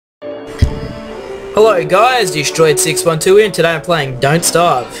Hello guys, Destroyed612 here, and today I'm playing Don't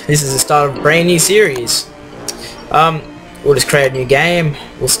Starve. This is the start of a brand new series. We'll just create a new game,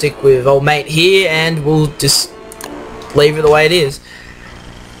 we'll stick with old mate here, and we'll just leave it the way it is.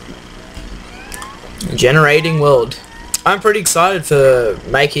 Generating world. I'm pretty excited for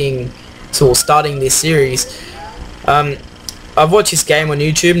starting this series. I've watched this game on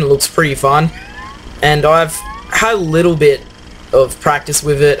YouTube and it looks pretty fun, and I've had a little bit of practice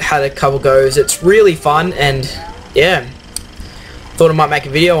with it, had a couple goes. It's really fun, and yeah, thought I might make a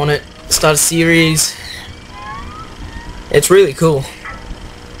video on it, start a series. It's really cool.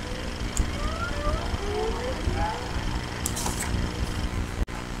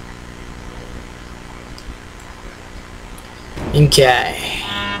 Okay.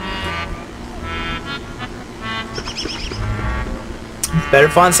 Better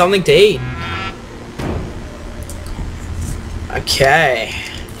find something to eat. Okay.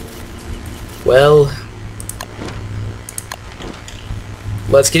 Well,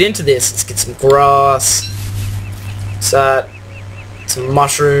 let's get into this. Let's get some grass. Some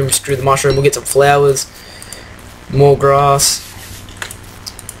mushrooms. Screw the mushroom. We'll get some flowers. More grass.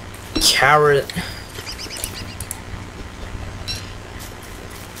 Carrot.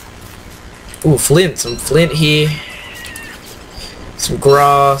 Ooh, flint. Some flint here. Some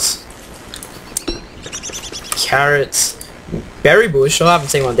grass. Carrots. Berry bush. I haven't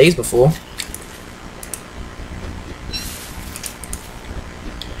seen one of these before.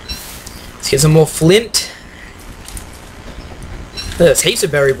 Let's get some more flint. There's heaps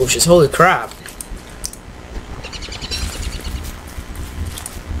of berry bushes. Holy crap.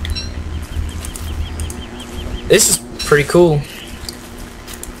 This is pretty cool.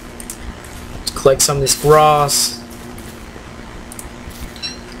 Let's collect some of this grass.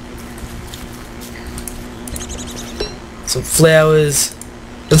 Some flowers.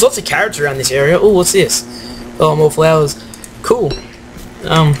 There's lots of carrots around this area. Oh, what's this? Oh, more flowers. Cool.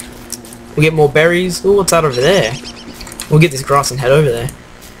 We'll get more berries. Oh, what's that over there? We'll get this grass and head over there.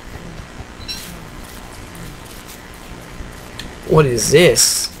 What is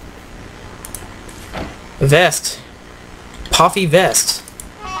this? A vest. Puffy vest.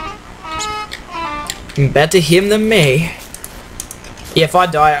 Better him than me. Yeah, if I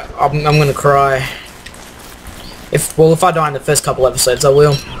die, I'm gonna cry. If I die in the first couple episodes, I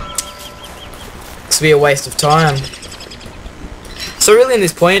will. This will be a waste of time. So really in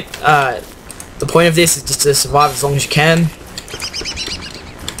this point, the point of this is just to survive as long as you can.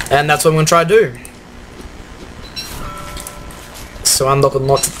 And that's what I'm going to try to do. So unlocking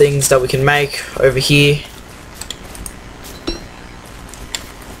lots of things that we can make over here.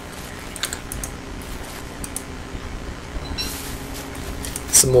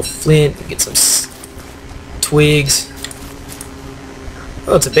 Some more flint, get some twigs.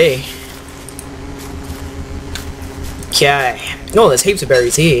 Oh, it's a bee. Okay. Oh, there's heaps of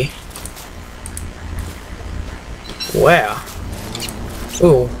berries here. Wow.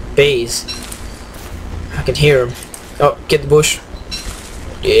 Oh, bees. I can hear them. Oh, get the bush.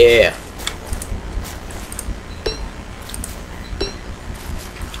 Yeah.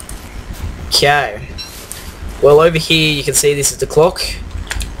 Okay. Well, over here you can see this is the clock.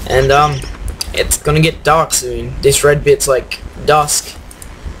 And, it's gonna get dark soon. This red bit's like dusk,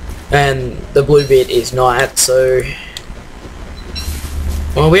 and the blue bit is night, so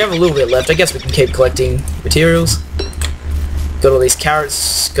well, we have a little bit left. I guess we can keep collecting materials. Got all these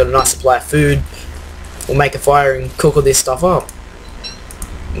carrots, got a nice supply of food. We'll make a fire and cook all this stuff up.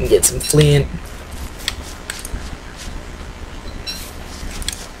 And get some flint.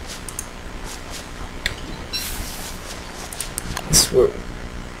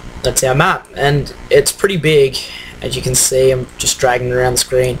 That's our map, and it's pretty big, as you can see. I'm just dragging it around the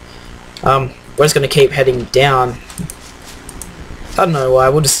screen. We're just going to keep heading down. I don't know why,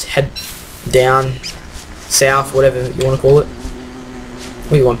 we'll just head down, south, whatever you want to call it. What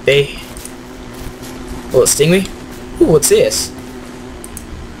do you want, B? Will it sting me? Ooh, what's this?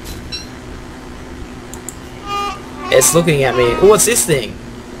 It's looking at me. Ooh, what's this thing?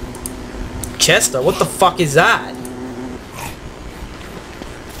 Chester, what the fuck is that?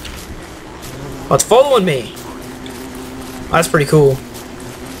 Oh, it's following me. Oh, that's pretty cool.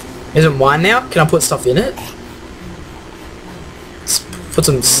 Is it mine now? Can I put stuff in it? Let's put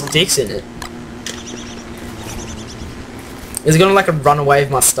some sticks in it. Is it gonna like run away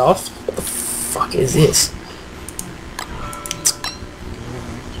with my stuff? What the fuck is this?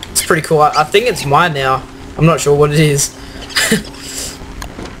 It's pretty cool. I think it's mine now. I'm not sure what it is.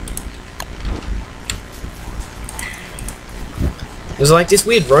 There's like this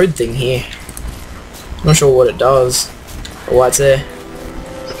weird road thing here. I'm not sure what it does or why it's there.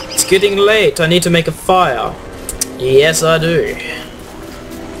 Let's getting late. I need to make a fire. Yes, I do.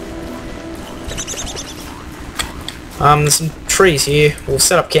 There's some trees here. We'll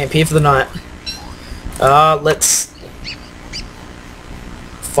set up camp here for the night. Let's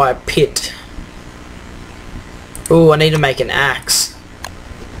fire pit. Oh, I need to make an axe.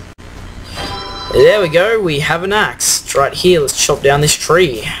 There we go. We have an axe. It's right here. Let's chop down this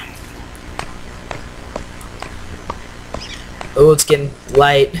tree. Oh, it's getting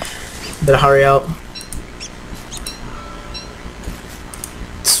late. Better hurry up.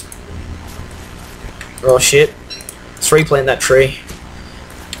 Oh shit. Let's replant that tree.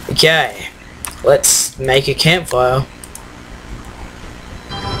 Okay. Let's make a campfire.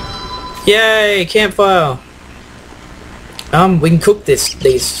 Yay, campfire. We can cook we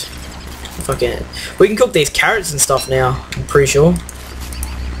can cook these carrots and stuff now, I'm pretty sure.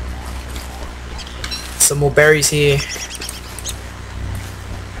 Some more berries here.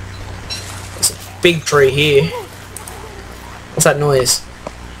 There's a big tree here. What's that noise?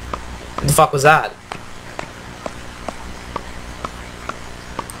 What the fuck was that?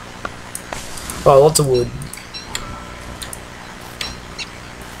 Oh, lots of wood.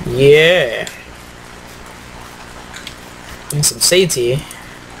 Yeah. And some seeds here.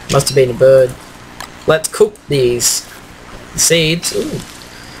 Must have been a bird. Let's cook these seeds. Ooh.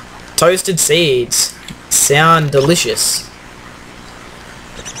 Toasted seeds. Sound delicious.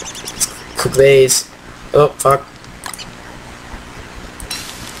 Let's cook these. Oh, fuck.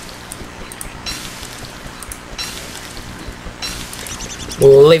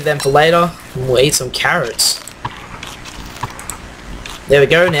 We'll leave them for later. And we'll eat some carrots. There we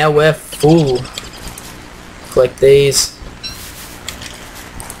go, now we're full. Collect these.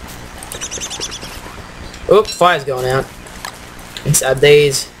 Oh, fire's going out. Let's add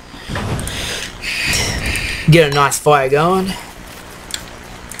these. Get a nice fire going.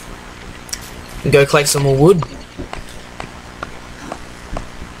 And go collect some more wood.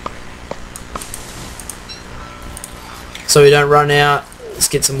 So we don't run out. Let's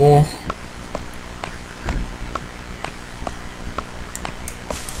get some more.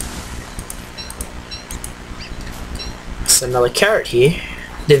 There's another carrot here.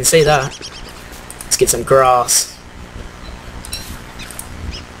 Didn't see that. Let's get some grass.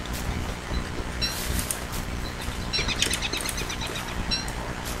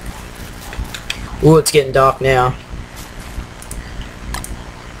 Ooh, it's getting dark now.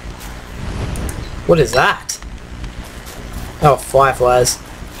 What is that? Oh, fireflies.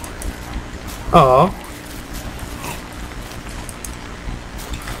 Oh.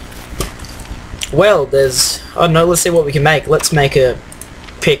 Well, there's... I don't know, let's see what we can make. Let's make a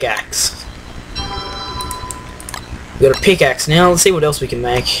pickaxe. We got a pickaxe now. Let's see what else we can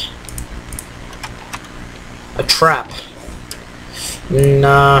make. A trap.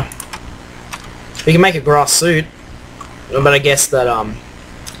 Nah. We can make a grass suit. But I guess that,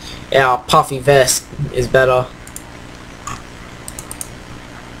 our puffy vest is better.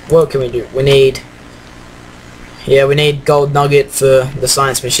 What can we do? We need... Yeah, we need gold nugget for the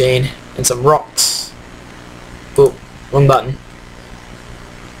science machine. And some rocks. Oh, wrong button.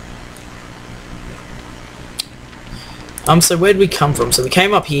 So where did we come from? So we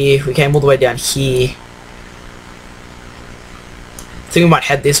came up here, we came all the way down here. I think we might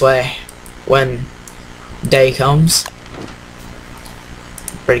head this way when day comes.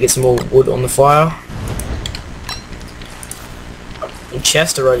 Ready to get some more wood on the fire. And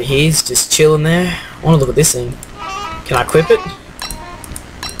Chester over here is just chilling there. I want to look at this thing. Can I equip it?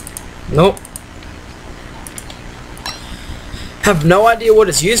 Nope. Have no idea what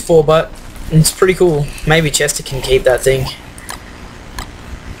it's used for, but it's pretty cool. Maybe Chester can keep that thing.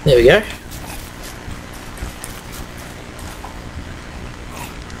 There we go.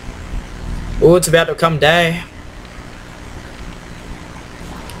 Oh, it's about to come day.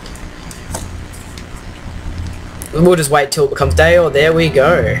 We'll just wait till it becomes day. Oh, there we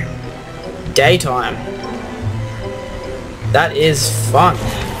go. Daytime. That is fun.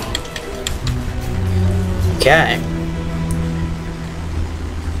 Okay.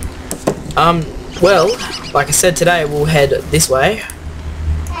 Well, like I said, today we'll head this way.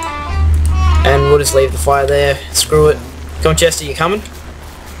 And we'll just leave the fire there. Screw it. Come on, Chester, you coming?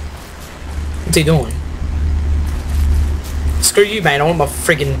 What's he doing? Screw you, mate. I want my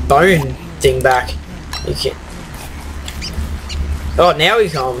friggin' bone thing back. You can't. Oh, now he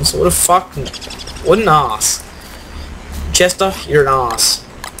comes. What a fuck. What an ass. Chester, you're an ass.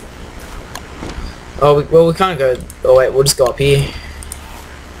 Oh, well, we can't go... Oh, wait, we'll just go up here.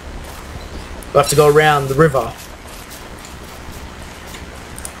 We'll have to go around the river.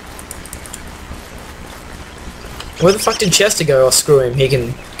 Where the fuck did Chester go? Oh, screw him. He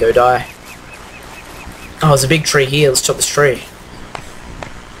can Go die. Oh, there's a big tree here. Let's chop this tree.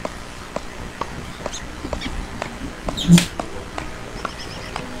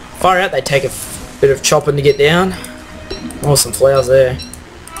 Far out, they take a bit of chopping to get down. Oh, some flowers there.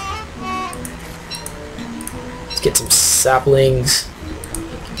 Let's get some saplings.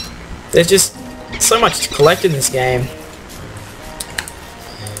 There's just so much to collect in this game.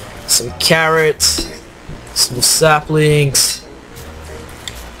 Some carrots, some saplings,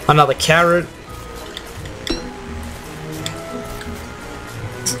 another carrot.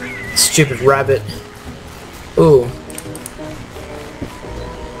 Stupid rabbit. Ooh.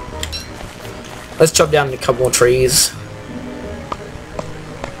 Let's chop down a couple more trees.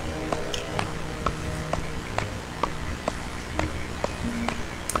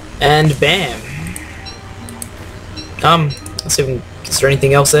 And bam. Let's see if we can, is there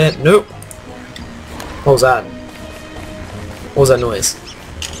anything else there? Nope. What was that? What was that noise?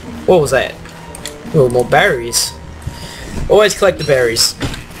 What was that? Oh, more berries. Always collect the berries.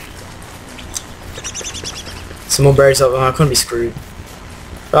 Some more berries up. Oh, I couldn't be screwed.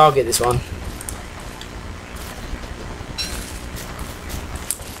 But I'll get this one.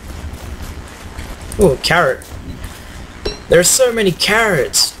 Oh, carrot. There are so many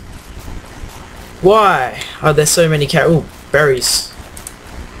carrots. Why are there so many carrots? Oh, berries.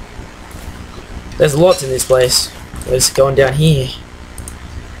 There's lots in this place. Let's go on down here.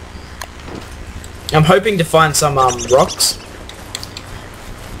 I'm hoping to find some rocks,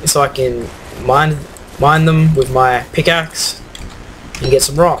 so I can mine them with my pickaxe and get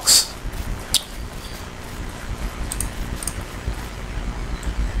some rocks.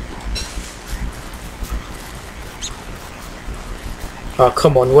 Oh,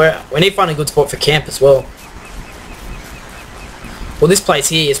 come on, we need to find a good spot for camp as well. Well, this place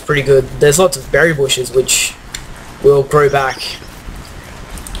here is pretty good. There's lots of berry bushes which will grow back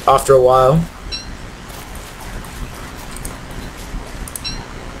after a while.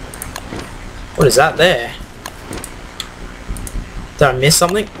 What is that there? Did I miss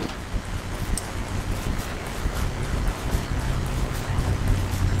something?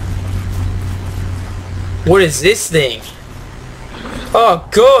 What is this thing? Oh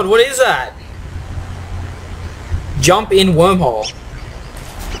god, what is that? Jump in wormhole.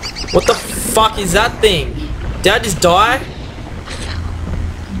 What the fuck is that thing? Did I just die?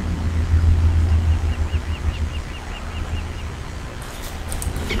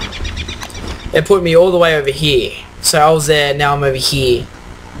 It put me all the way over here. So I was there, now I'm over here.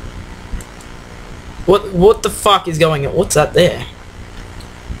 What the fuck is going on? What's that there?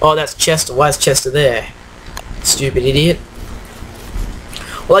 Oh, that's Chester. Why is Chester there? Stupid idiot.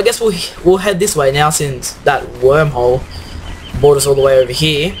 Well, I guess we'll head this way now since that wormhole brought us all the way over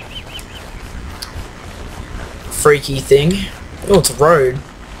here. Freaky thing. Oh, it's a road.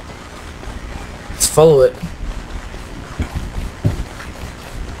 Let's follow it.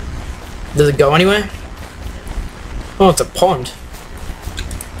 Does it go anywhere? Oh, it's a pond.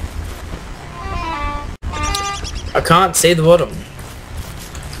 I can't see the bottom.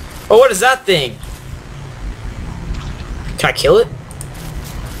 Oh, what is that thing? Can I kill it?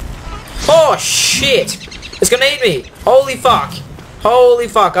 Oh shit! It's gonna eat me! Holy fuck! Holy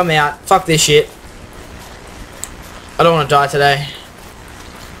fuck, I'm out. Fuck this shit. I don't want to die today.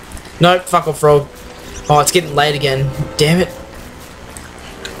 Nope, fuck off, frog. Oh, it's getting late again. Damn it.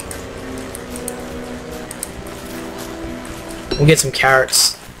 We'll get some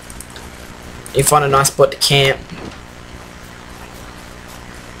carrots. You find a nice spot to camp.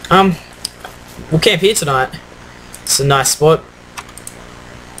 We'll camp here tonight. It's a nice spot.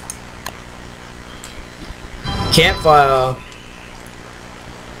 Campfire.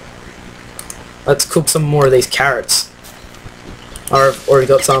 Let's cook some more of these carrots. I've already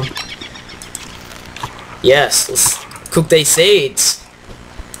got some. Yes, let's cook these seeds.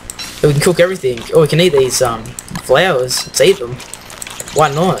 We can cook everything. Oh, we can eat these flowers. Let's eat them. Why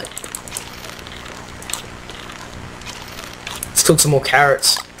not? Let's cook some more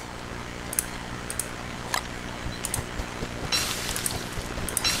carrots.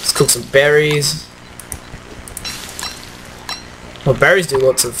 Let's cook some berries. Well, berries do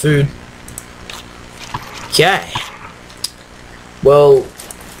lots of food. Okay. Well,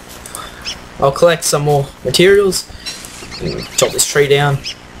 I'll collect some more materials. Chop this tree down.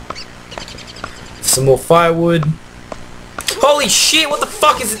 Some more firewood. Holy shit, what the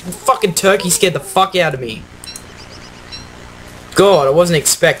fuck is it? Fucking turkey scared the fuck out of me. God, I wasn't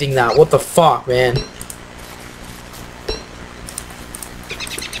expecting that. What the fuck, man?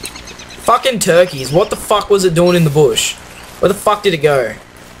 Fucking turkeys. What the fuck was it doing in the bush? Where the fuck did it go?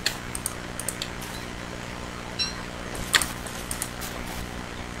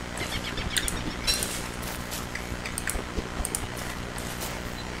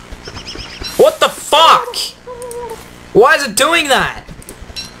 Why is it doing that?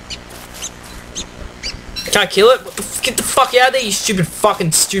 Can I kill it? Get the fuck out of there, you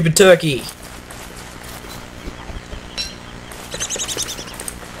stupid turkey.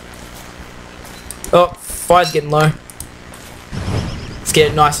 Oh, fire's getting low. Let's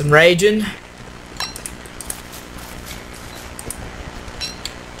get it nice and raging.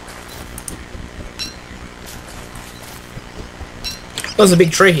 There's a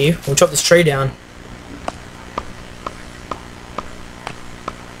big tree here. We'll chop this tree down.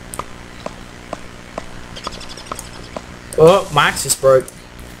 Oh, my axe just broke.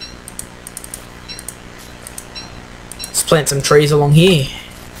 Let's plant some trees along here.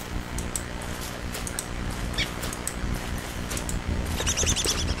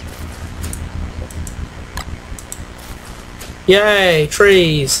 Yay,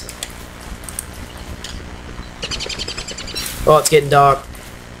 trees. Oh, it's getting dark.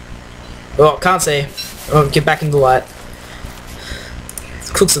 Oh, can't see. Oh, get back in the light.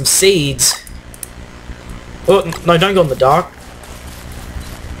 Let's cook some seeds. Oh, no, don't go in the dark.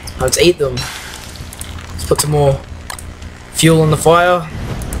 Let's eat them. Let's put some more fuel on the fire.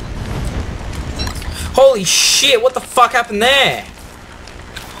 Holy shit, what the fuck happened there?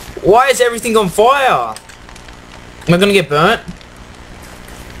 Why is everything on fire? Am I gonna get burnt?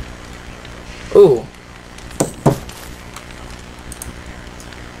 Ooh.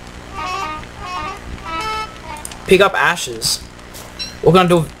 Pick up ashes. What can I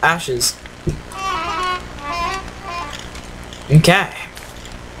do with ashes? Okay.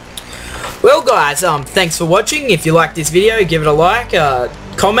 Well guys, thanks for watching. If you like this video, give it a like,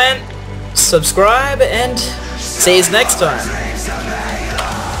 comment, subscribe, and see you next time.